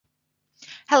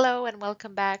Hello and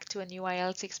welcome back to a new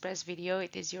IELTS Express video.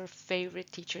 It is your favorite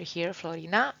teacher here,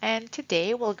 Florina, and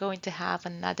today we're going to have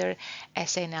another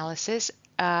essay analysis.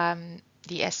 The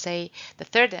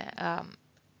third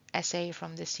essay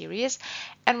from this series,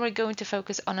 and we're going to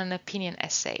focus on an opinion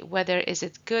essay, whether is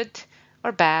it good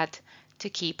or bad to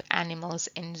keep animals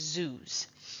in zoos.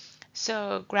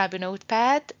 So grab a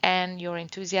notepad and your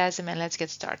enthusiasm and let's get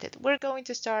started. We're going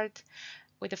to start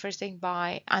with the first thing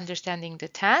by understanding the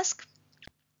task.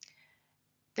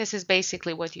 This is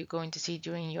basically what you're going to see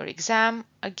during your exam.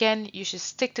 Again, you should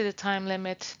stick to the time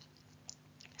limit.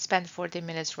 Spend 40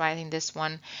 minutes writing this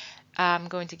one. I'm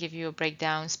going to give you a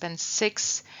breakdown. Spend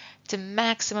 6 to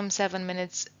maximum 7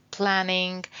 minutes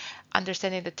planning,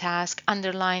 understanding the task,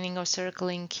 underlining or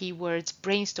circling keywords,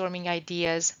 brainstorming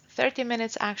ideas, 30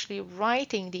 minutes actually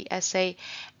writing the essay,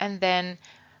 and then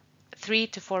 3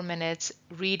 to 4 minutes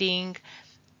reading,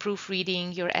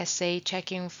 proofreading your essay,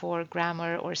 checking for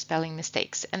grammar or spelling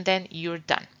mistakes, and then you're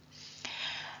done.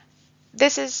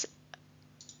 This is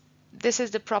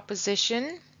the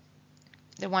proposition,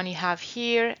 the one you have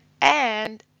here,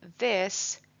 and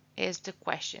this is the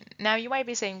question. Now you might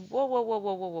be saying, whoa, whoa, whoa,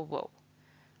 whoa, whoa, whoa, whoa.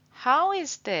 How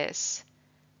is this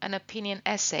an opinion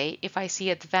essay if I see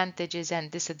advantages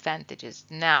and disadvantages?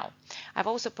 Now, I've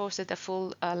also posted a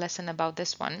full lesson about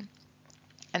this one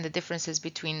and the differences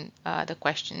between the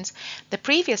questions. The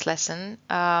previous lesson,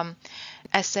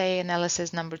 essay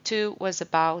analysis number 2, was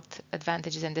about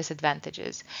advantages and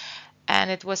disadvantages. And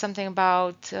it was something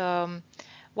about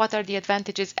what are the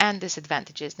advantages and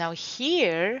disadvantages. Now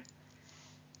here,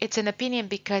 it's an opinion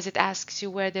because it asks you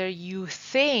whether you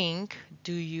think,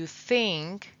 do you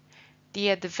think the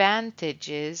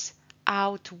advantages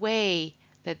outweigh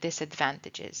the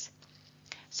disadvantages?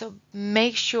 So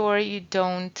make sure you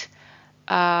don't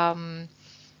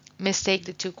mistake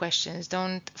the two questions.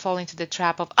 Don't fall into the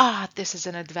trap of, this is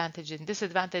an advantage and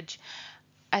disadvantage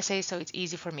essay, so it's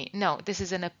easy for me. No, this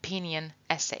is an opinion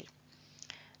essay.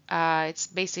 It's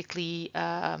basically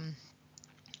a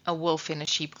wolf in a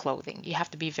sheep clothing. You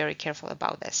have to be very careful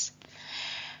about this.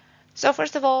 So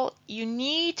first of all, you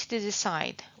need to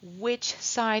decide which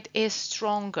side is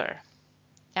stronger.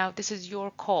 Now, this is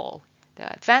your call,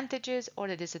 the advantages or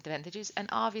the disadvantages, and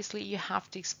obviously you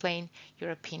have to explain your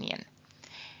opinion.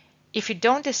 If you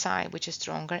don't decide which is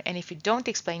stronger, and if you don't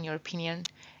explain your opinion,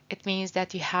 it means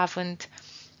that you haven't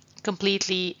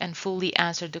completely and fully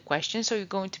answered the question, so you're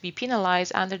going to be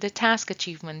penalized under the task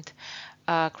achievement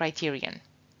criterion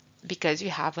because you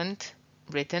haven't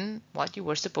written what you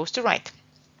were supposed to write.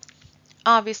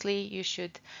 Obviously, you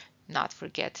should not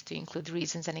forget to include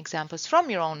reasons and examples from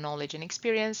your own knowledge and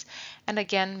experience. And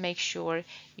again, make sure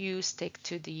you stick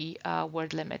to the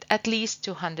word limit, at least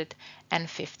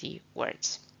 250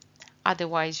 words.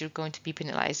 Otherwise, you're going to be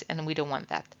penalized, and we don't want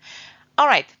that. All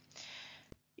right.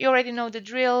 You already know the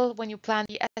drill. When you plan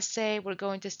the essay, we're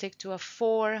going to stick to a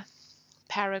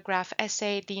 4-paragraph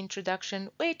essay, the introduction,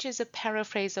 which is a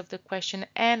paraphrase of the question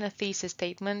and a thesis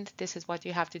statement. This is what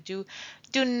you have to do.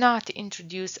 Do not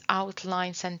introduce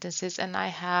outline sentences, and I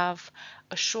have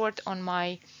a short on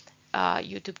my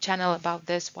YouTube channel about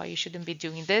this, why you shouldn't be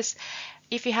doing this.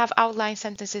 If you have outline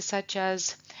sentences such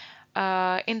as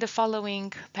in the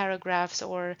following paragraphs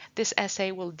or this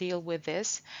essay will deal with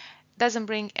this, doesn't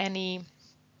bring any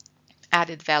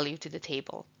added value to the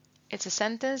table. It's a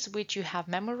sentence which you have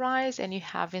memorized and you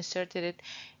have inserted it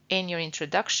in your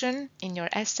introduction, in your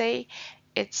essay.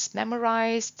 It's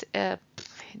memorized,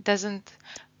 doesn't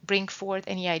bring forth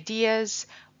any ideas.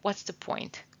 What's the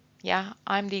point? Yeah,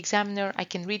 I'm the examiner. I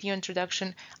can read your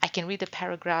introduction. I can read the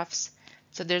paragraphs.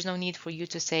 So there's no need for you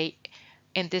to say,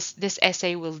 in this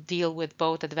essay will deal with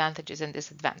both advantages and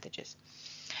disadvantages.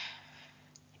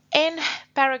 In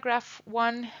paragraph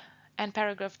 1 and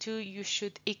paragraph 2, you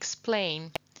should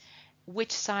explain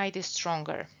which side is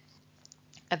stronger,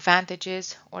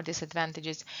 advantages or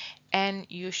disadvantages, and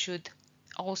you should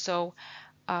also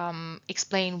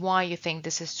explain why you think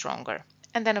this is stronger.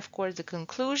 And then, of course, the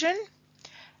conclusion.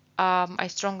 I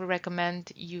strongly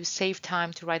recommend you save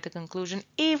time to write the conclusion,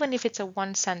 even if it's a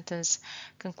one-sentence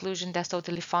conclusion, that's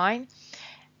totally fine.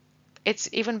 It's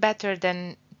even better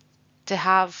than to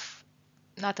have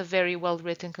not a very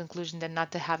well-written conclusion than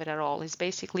not to have it at all. It's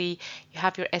basically you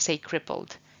have your essay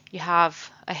crippled. You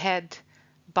have a head,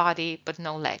 body, but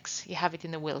no legs. You have it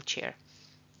in a wheelchair.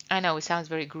 I know it sounds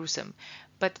very gruesome,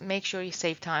 but make sure you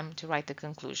save time to write the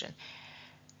conclusion.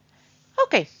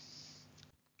 Okay,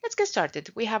 let's get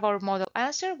started. We have our model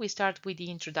answer. We start with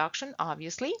the introduction,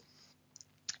 obviously.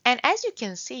 And as you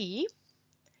can see,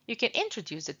 you can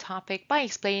introduce the topic by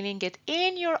explaining it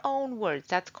in your own words.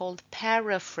 That's called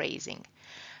paraphrasing.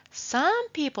 Some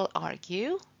people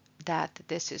argue that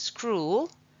this is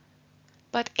cruel,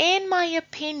 but in my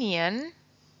opinion,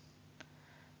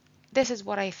 this is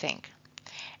what I think.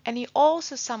 And you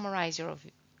also summarize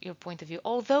your point of view.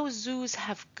 Although zoos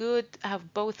have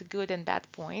both good and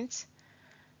bad points,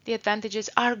 the advantages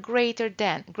are greater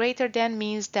than. Greater than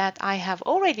means that I have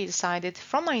already decided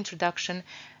from my introduction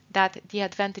that the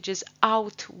advantages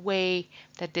outweigh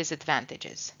the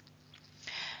disadvantages.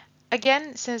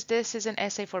 Again, since this is an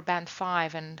essay for band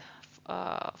 5 and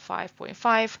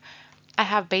 5.5, I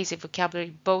have basic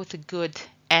vocabulary, both good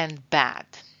and bad.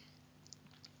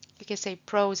 You can say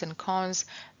pros and cons,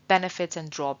 benefits and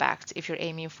drawbacks if you're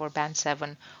aiming for band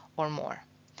 7 or more.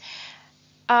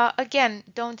 Again,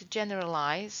 don't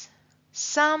generalize.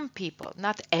 Some people,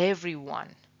 not everyone.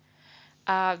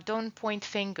 Don't point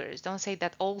fingers. Don't say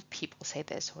that old people say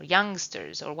this or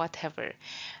youngsters or whatever.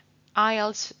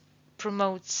 IELTS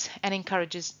promotes and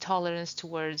encourages tolerance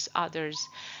towards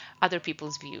other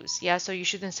people's views. Yeah, so you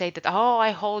shouldn't say that, oh,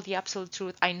 I hold the absolute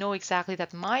truth. I know exactly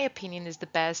that my opinion is the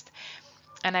best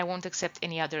and I won't accept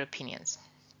any other opinions.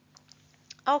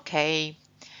 Okay.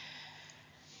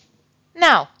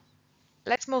 Now,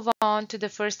 let's move on to the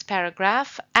first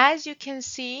paragraph. As you can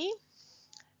see,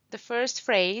 the first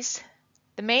phrase,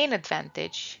 the main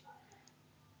advantage,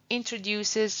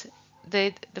 introduces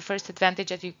the first advantage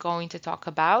that you're going to talk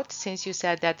about, since you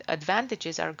said that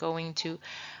advantages are going to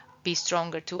be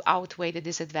stronger to outweigh the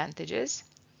disadvantages.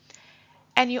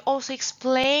 And you also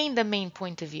explain the main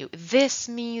point of view. This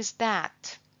means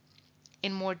that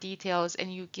in more details,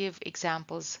 and you give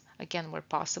examples again where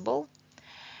possible.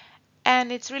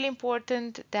 And it's really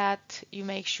important that you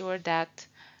make sure that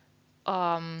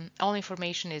all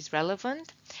information is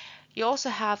relevant. You also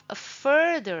have a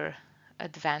further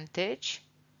advantage.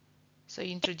 So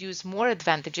you introduce more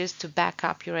advantages to back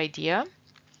up your idea.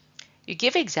 You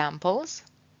give examples,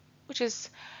 which is,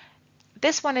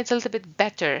 this one is a little bit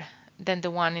better than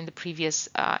the one in the previous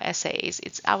essays.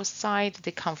 It's outside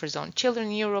the comfort zone. Children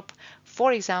in Europe,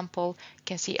 for example,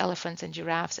 can see elephants and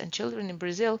giraffes, and children in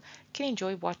Brazil can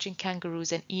enjoy watching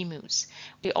kangaroos and emus.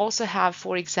 We also have,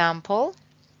 for example,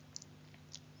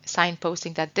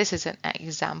 signposting that this is an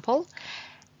example.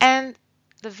 And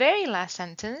the very last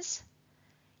sentence,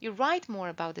 you write more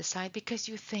about the site because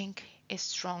you think it's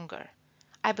stronger.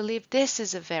 I believe this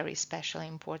is a very special,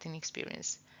 important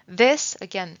experience. This,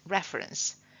 again,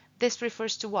 reference. This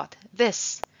refers to what?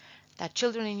 This, that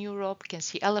children in Europe can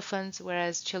see elephants,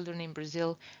 whereas children in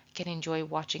Brazil can enjoy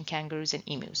watching kangaroos and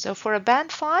emus. So for a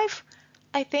band 5,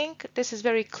 I think this is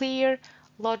very clear,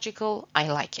 logical. I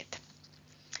like it.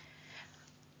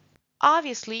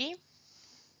 Obviously,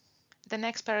 the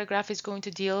next paragraph is going to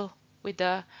deal with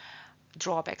the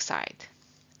drawback side,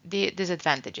 the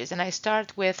disadvantages. And I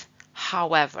start with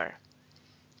however.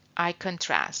 I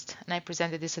contrast and I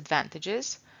present the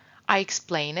disadvantages. I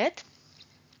explain it.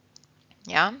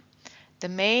 Yeah. The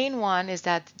main one is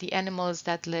that the animals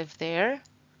that live there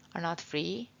are not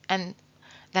free. And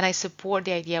then I support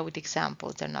the idea with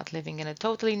examples. They're not living in a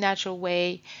totally natural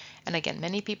way. And again,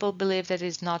 many people believe that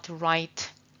is not right.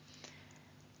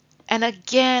 And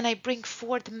again, I bring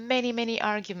forth many, many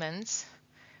arguments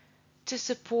to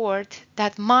support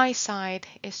that my side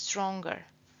is stronger.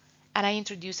 And I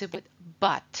introduce it with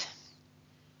but.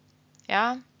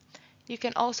 Yeah. You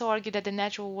can also argue that the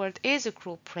natural world is a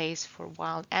cruel place for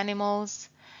wild animals.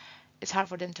 It's hard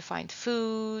for them to find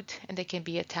food and they can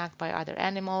be attacked by other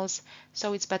animals.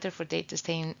 So it's better for them to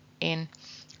stay in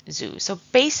zoos. So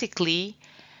basically,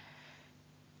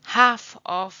 half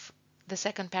of the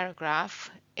second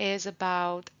paragraph is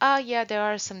about, yeah, there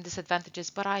are some disadvantages,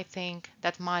 but I think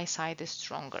that my side is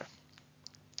stronger,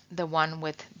 the one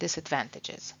with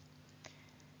disadvantages.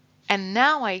 And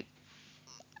now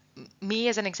me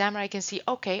as an examiner, I can see,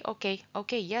 okay,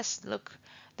 yes, look,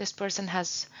 this person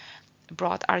has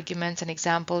brought arguments and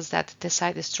examples that this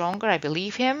side is stronger. I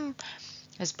believe him,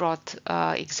 has brought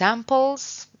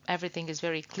examples. Everything is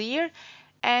very clear.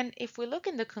 And if we look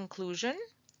in the conclusion,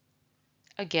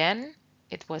 again,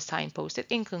 it was signposted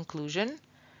in conclusion.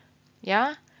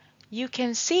 Yeah, you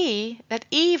can see that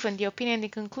even the opinion in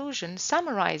conclusion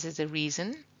summarizes the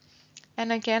reason.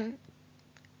 And again,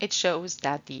 it shows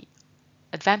that the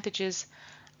advantages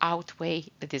outweigh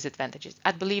the disadvantages.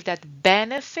 I believe that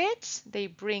benefits they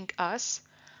bring us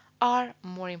are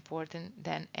more important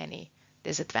than any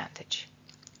disadvantage.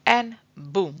 And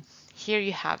boom, here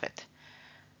you have it.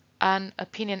 An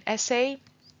opinion essay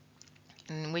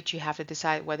in which you have to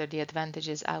decide whether the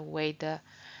advantages outweigh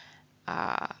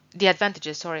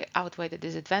outweigh the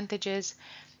disadvantages.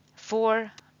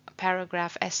 4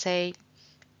 paragraph essay,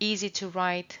 easy to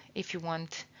write if you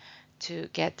want to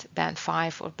get band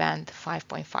 5 or band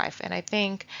 5.5. And I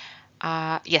think,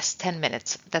 yes, 10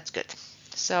 minutes. That's good.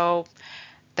 So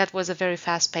that was a very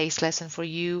fast-paced lesson for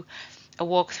you, a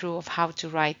walkthrough of how to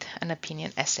write an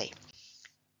opinion essay.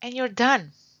 And you're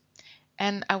done.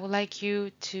 And I would like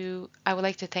to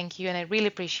thank you, and I really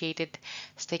appreciate it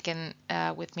sticking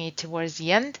with me towards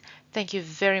the end. Thank you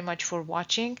very much for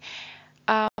watching.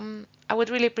 I would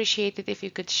really appreciate it if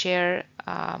you could share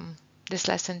this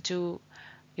lesson to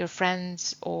your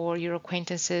friends or your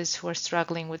acquaintances who are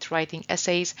struggling with writing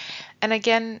essays. And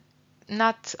again,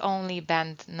 not only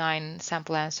band 9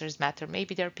 sample answers matter.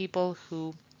 Maybe there are people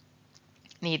who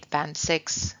need band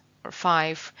 6 or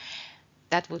 5.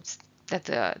 That would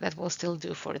that will still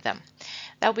do for them.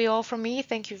 That'll be all from me.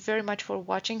 Thank you very much for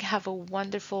watching. Have a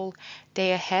wonderful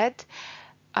day ahead.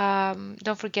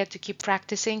 Don't forget to keep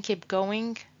practicing, keep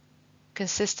going.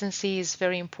 Consistency is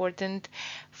very important.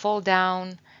 Fall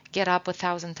down, get up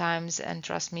 1,000 times, and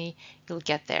trust me, you'll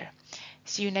get there.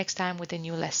 See you next time with a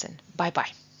new lesson. Bye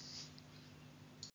bye.